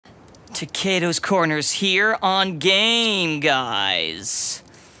to Kato's Corners here on Game Guys.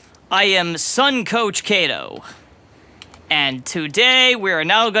 I am Sun Coach Kato. And today we are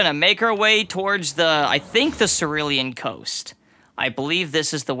now gonna make our way towards I think the Cerulean Coast. I believe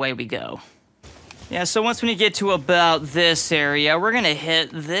this is the way we go. Yeah, so once we get to about this area, we're gonna hit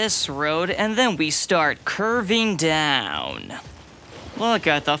this road and then we start curving down. Look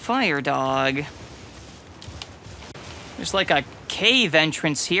at the fire dog. There's like a cave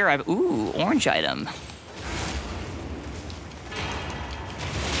entrance here. Ooh, orange item.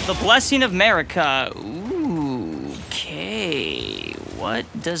 The Blessing of America. Ooh, okay. What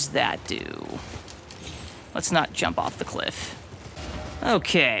does that do? Let's not jump off the cliff.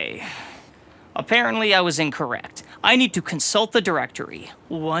 Okay. Apparently I was incorrect. I need to consult the directory.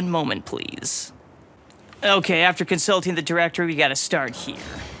 One moment, please. Okay, after consulting the directory, we gotta start here.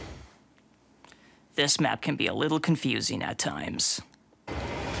 This map can be a little confusing at times.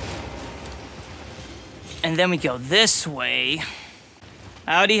 And then we go this way.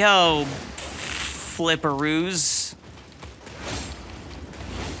 Howdy ho, flipperoos.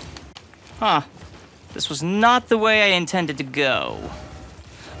 Huh. This was not the way I intended to go.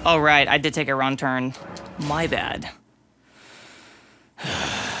 Oh, right, I did take a wrong turn. My bad.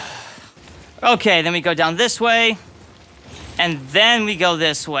 Okay, then we go down this way. And then we go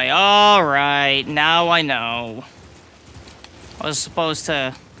this way. All right, now I know. I was supposed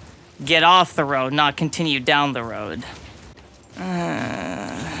to get off the road, not continue down the road.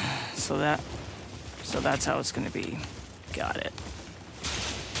 So that's how it's gonna be. Got it.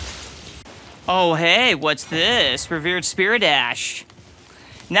 Oh, hey, what's this? Revered Spirit Ash.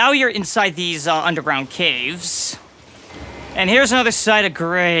 Now you're inside these underground caves. And here's another site of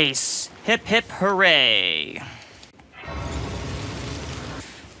grace. Hip hip hooray.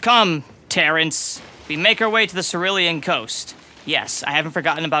 Come, Terrence. We make our way to the Cerulean Coast. Yes, I haven't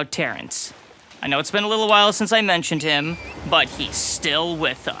forgotten about Terrence. I know it's been a little while since I mentioned him, but he's still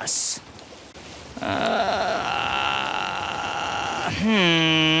with us.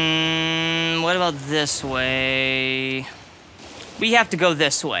 What about this way? We have to go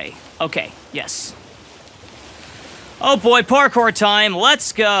this way. Okay, yes. Oh boy, parkour time.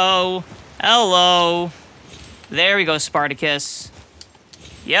 Let's go. Hello. There we go, Spartacus.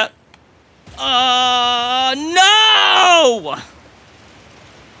 Yep. No!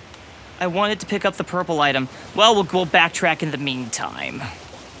 I wanted to pick up the purple item. Well, we'll backtrack in the meantime.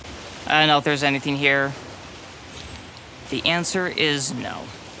 I don't know if there's anything here. The answer is no.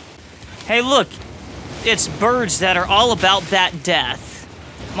 Hey, look. It's birds that are all about that death.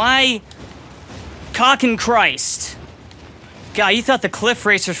 My cockin' Christ. God, you thought the cliff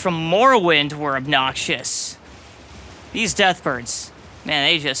racers from Morrowind were obnoxious. These death birds.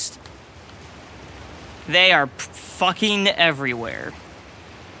 Man, they are fucking everywhere.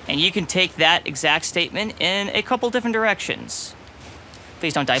 And you can take that exact statement in a couple different directions.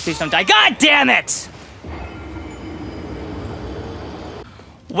 Please don't die, please don't die. God damn it!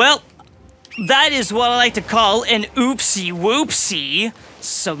 Well, that is what I like to call an oopsie whoopsie.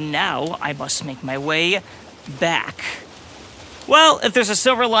 So now I must make my way back. Well, if there's a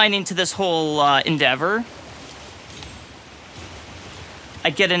silver lining to this whole endeavor, I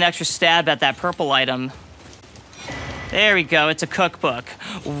get an extra stab at that purple item. There we go, it's a cookbook.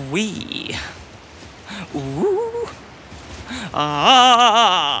 Wee. Ooh.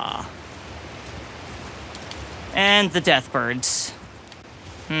 Ah. And the death birds.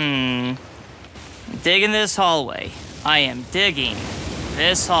 Digging this hallway. I am digging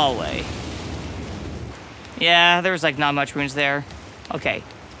this hallway. Yeah, there was like not much runes there. Okay,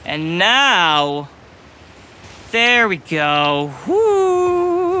 and now... There we go. Woo!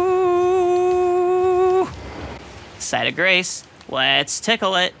 Site of grace. Let's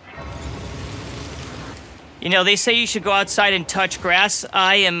tickle it. You know, they say you should go outside and touch grass.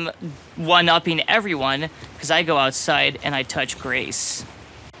 I am one-upping everyone because I go outside and I touch grace.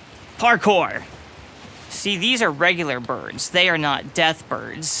 Parkour. See, these are regular birds. They are not death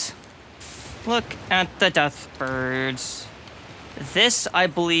birds. Look at the death birds. This, I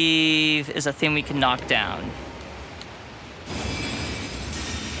believe, is a thing we can knock down.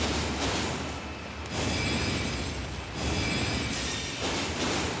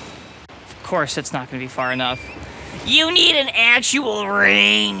 Of course, it's not going to be far enough. You need an actual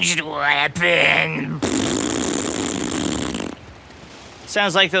ranged weapon.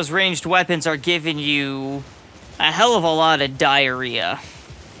 Sounds like those ranged weapons are giving you a hell of a lot of diarrhea.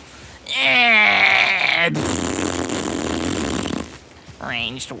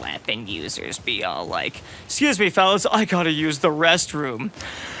 Ranged weapon users be all like, "Excuse me, fellas, I gotta use the restroom."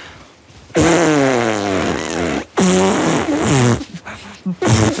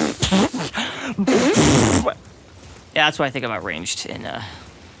 Yeah, that's what I think about ranged in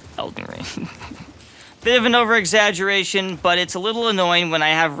Elden Ring. Bit of an over-exaggeration, but it's a little annoying when I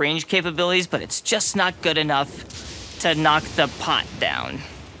have range capabilities, but it's just not good enough to knock the pot down.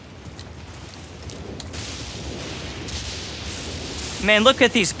 Man, look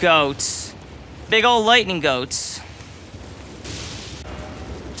at these goats. Big old lightning goats.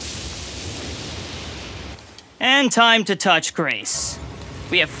 And time to touch Grace.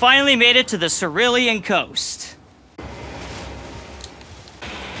 We have finally made it to the Cerulean Coast.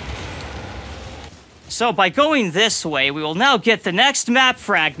 So by going this way, we will now get the next map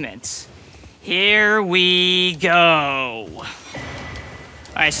fragment. Here we go.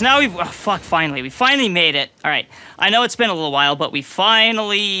 Alright, so now we've... Oh, fuck, finally. We finally made it. Alright, I know it's been a little while, but we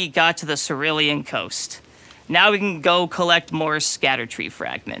finally got to the Cerulean Coast. Now we can go collect more Erdtree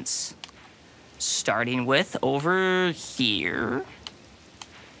fragments. Starting with over here.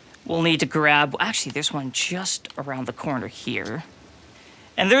 We'll need to grab... Actually, there's one just around the corner here.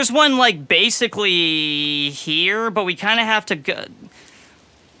 And there's one, like, basically here, but we kind of have to go...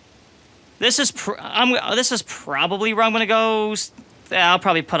 This is probably where I'm going to go... I'll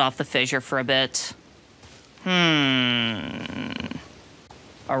probably put off the fissure for a bit.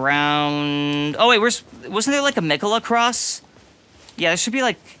 Around... Oh, wait, wasn't there, like, a Mikola cross? Yeah, there should be,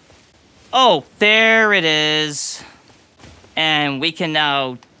 like... Oh, there it is. And we can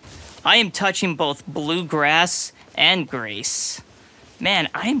now... I am touching both Bluegrass and Grace. Man,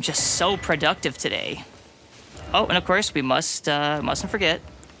 I am just so productive today. Oh, and of course, we mustn't forget.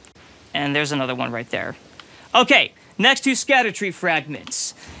 And there's another one right there. Okay, next to Erdtree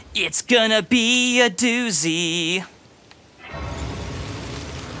fragments. It's gonna be a doozy.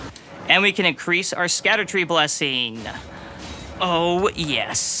 And we can increase our Erdtree blessing. Oh,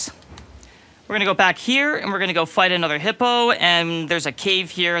 yes. We're gonna go back here, and we're gonna go fight another hippo, and there's a cave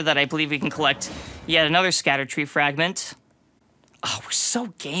here that I believe we can collect yet another Erdtree fragment. Oh, we're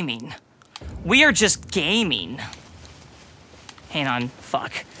so gaming. We are just gaming. Hang on,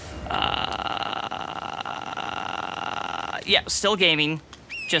 fuck. Yeah, still gaming.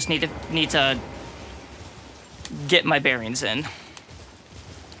 Just need to get my bearings in.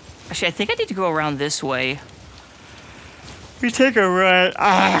 Actually, I think I need to go around this way. We take a right.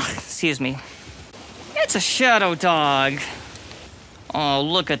 Excuse me. It's a shadow dog. Oh,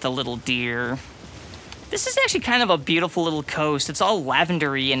 look at the little deer. This is actually kind of a beautiful little coast. It's all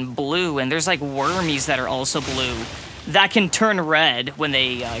lavendery and blue, and there's like wormies that are also blue that can turn red when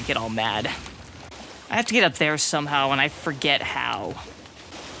they get all mad. I have to get up there somehow, and I forget how.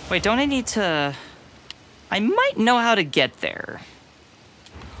 Wait, don't I need to... I might know how to get there.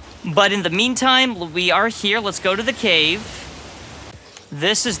 But in the meantime, we are here. Let's go to the cave.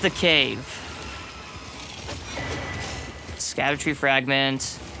 This is the cave. Erdtree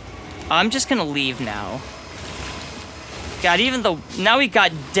fragment. I'm just gonna leave now. God, even though... Now we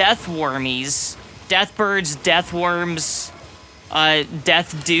got death wormies. Death birds, death worms,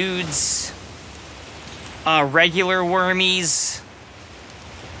 death dudes, regular wormies,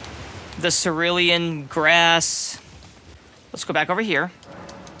 the cerulean grass. Let's go back over here.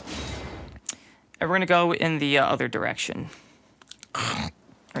 And we're gonna go in the other direction.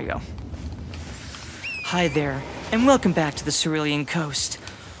 There you go. Hi there, and welcome back to the Cerulean Coast.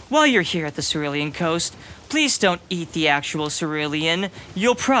 While you're here at the Cerulean Coast, please don't eat the actual cerulean.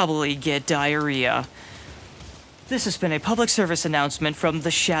 You'll probably get diarrhea. This has been a public service announcement from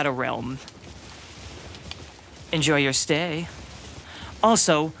the Shadow Realm. Enjoy your stay.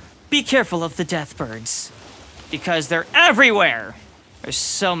 Also, be careful of the death birds, because they're everywhere. There's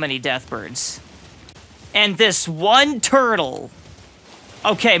so many death birds. And this one turtle.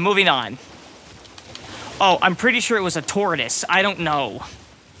 Okay, moving on. Oh, I'm pretty sure it was a tortoise. I don't know.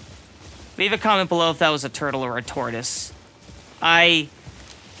 Leave a comment below if that was a turtle or a tortoise. I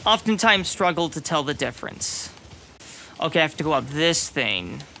oftentimes struggle to tell the difference. Okay, I have to go up this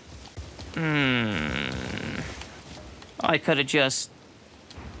thing. I could have just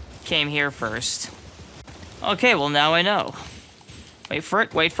came here first. Okay, well now I know. Wait for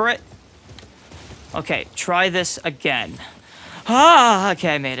it, wait for it. Okay, try this again.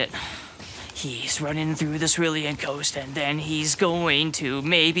 Okay, I made it. He's running through the Cerulean Coast, and then he's going to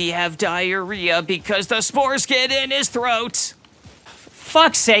maybe have diarrhea because the spores get in his throat.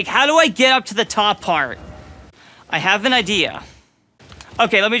 Fuck's sake, how do I get up to the top part? I have an idea.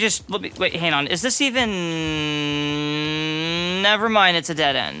 Okay, let me wait, hang on. Is this even... Never mind, it's a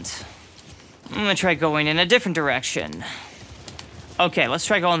dead end. I'm gonna try going in a different direction. Okay, let's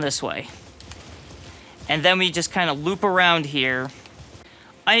try going this way. And then we just kind of loop around here.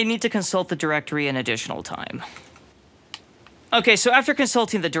 I need to consult the directory an additional time. Okay, so after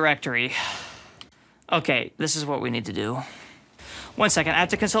consulting the directory... Okay, this is what we need to do. 1 second, I have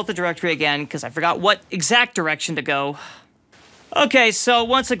to consult the directory again, because I forgot what exact direction to go. Okay, so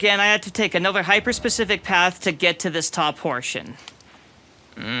once again, I had to take another hyper-specific path to get to this top portion.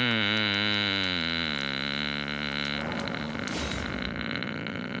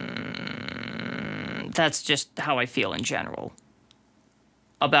 That's just how I feel in general.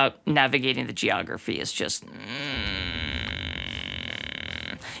 About navigating the geography is just...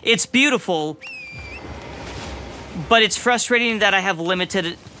 It's beautiful, but it's frustrating that I have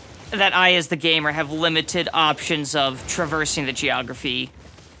limited... that I, as the gamer, have limited options of traversing the geography.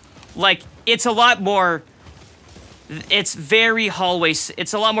 Like, it's a lot more... It's very hallway...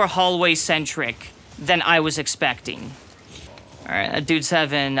 It's a lot more hallway-centric than I was expecting. Alright, that dude's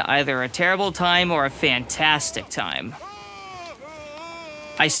having either a terrible time or a fantastic time.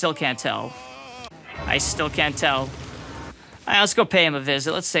 I still can't tell. I still can't tell. Alright, let's go pay him a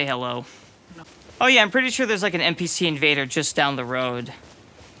visit. Let's say hello. Oh yeah, I'm pretty sure there's like an NPC invader just down the road.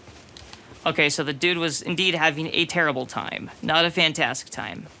 Okay, so the dude was indeed having a terrible time, not a fantastic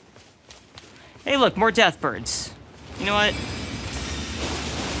time. Hey look, more death birds. You know what?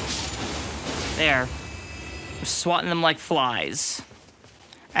 There. I'm swatting them like flies.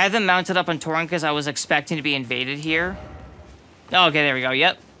 I have them mounted up on Torrent because I was expecting to be invaded here. Oh, okay, there we go,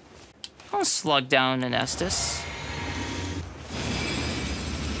 yep. I'll slug down an Estus.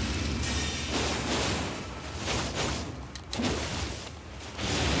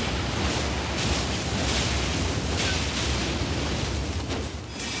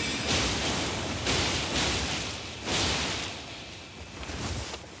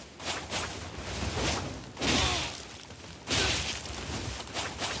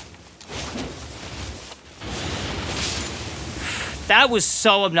 That was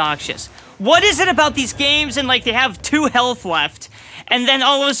so obnoxious. What is it about these games and, like, they have 2 health left, and then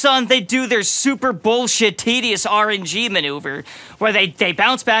all of a sudden they do their super bullshit, tedious RNG maneuver, where they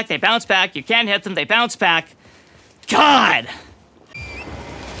bounce back, you can't hit them, they bounce back. God!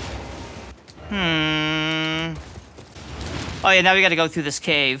 Oh yeah, now we gotta go through this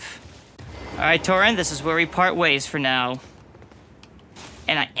cave. Alright, Torrent, this is where we part ways for now.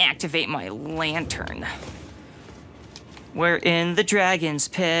 And I activate my lantern. We're in the Dragon's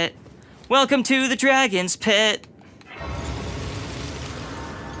Pit. Welcome to the Dragon's Pit.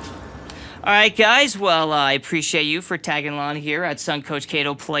 Alright guys, well, I appreciate you for tagging along here at Sun Coach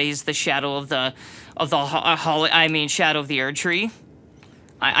Kato Plays the Shadow of the Shadow of the Erdtree.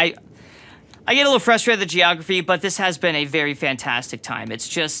 I get a little frustrated with the geography, but this has been a very fantastic time. It's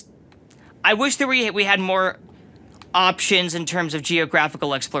just, I wish that we had more options in terms of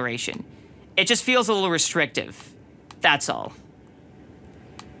geographical exploration. It just feels a little restrictive. That's all.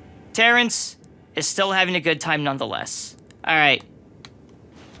 Terrence is still having a good time nonetheless. Alright.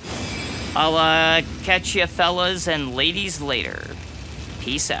 I'll catch you fellas and ladies later.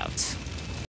 Peace out.